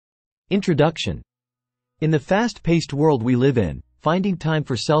Introduction. In the fast-paced world we live in, finding time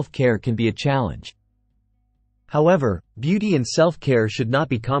for self-care can be a challenge. However, beauty and self-care should not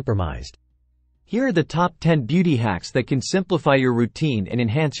be compromised. Here are the top 10 beauty hacks that can simplify your routine and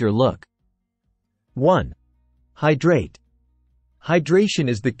enhance your look. 1. Hydrate. Hydration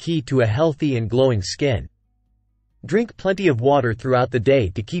is the key to a healthy and glowing skin. Drink plenty of water throughout the day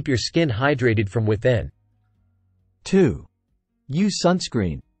to keep your skin hydrated from within. 2. Use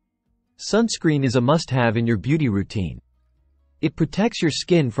sunscreen. Sunscreen is a must-have in your beauty routine. It protects your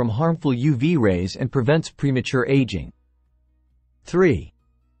skin from harmful UV rays and prevents premature aging. 3.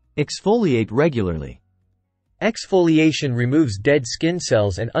 Exfoliate regularly. Exfoliation removes dead skin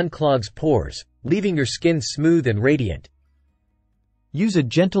cells and unclogs pores, leaving your skin smooth and radiant. Use a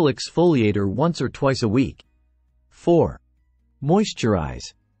gentle exfoliator once or twice a week. 4.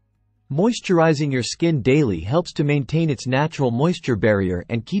 Moisturize. Moisturizing your skin daily helps to maintain its natural moisture barrier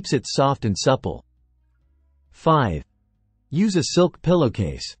and keeps it soft and supple. 5. Use a silk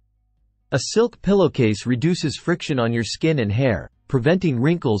pillowcase. A silk pillowcase reduces friction on your skin and hair, preventing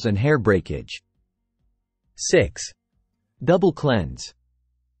wrinkles and hair breakage. 6. Double cleanse.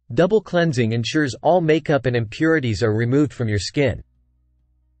 Double cleansing ensures all makeup and impurities are removed from your skin.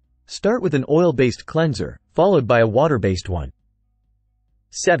 Start with an oil-based cleanser, followed by a water-based one.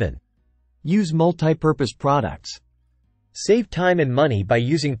 7. Use multi-purpose products. Save time and money by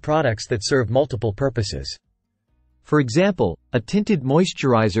using products that serve multiple purposes. For example, a tinted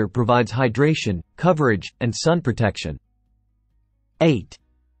moisturizer provides hydration, coverage, and sun protection. 8.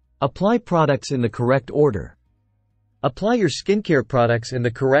 Apply products in the correct order. Apply your skincare products in the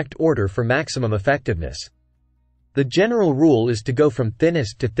correct order for maximum effectiveness. The general rule is to go from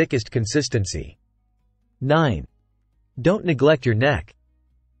thinnest to thickest consistency. 9. Don't neglect your neck.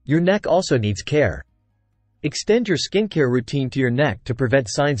 Your neck also needs care. Extend your skincare routine to your neck to prevent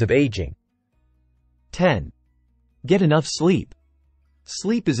signs of aging. 10. Get enough sleep.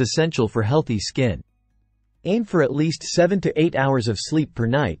 Sleep is essential for healthy skin. Aim for at least 7 to 8 hours of sleep per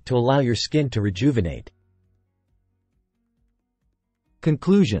night to allow your skin to rejuvenate.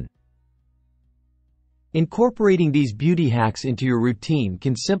 Conclusion. Incorporating these beauty hacks into your routine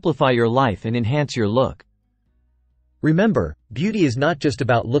can simplify your life and enhance your look. Remember, beauty is not just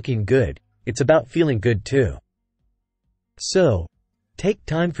about looking good, it's about feeling good too. So, take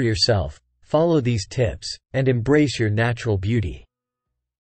time for yourself, follow these tips, and embrace your natural beauty.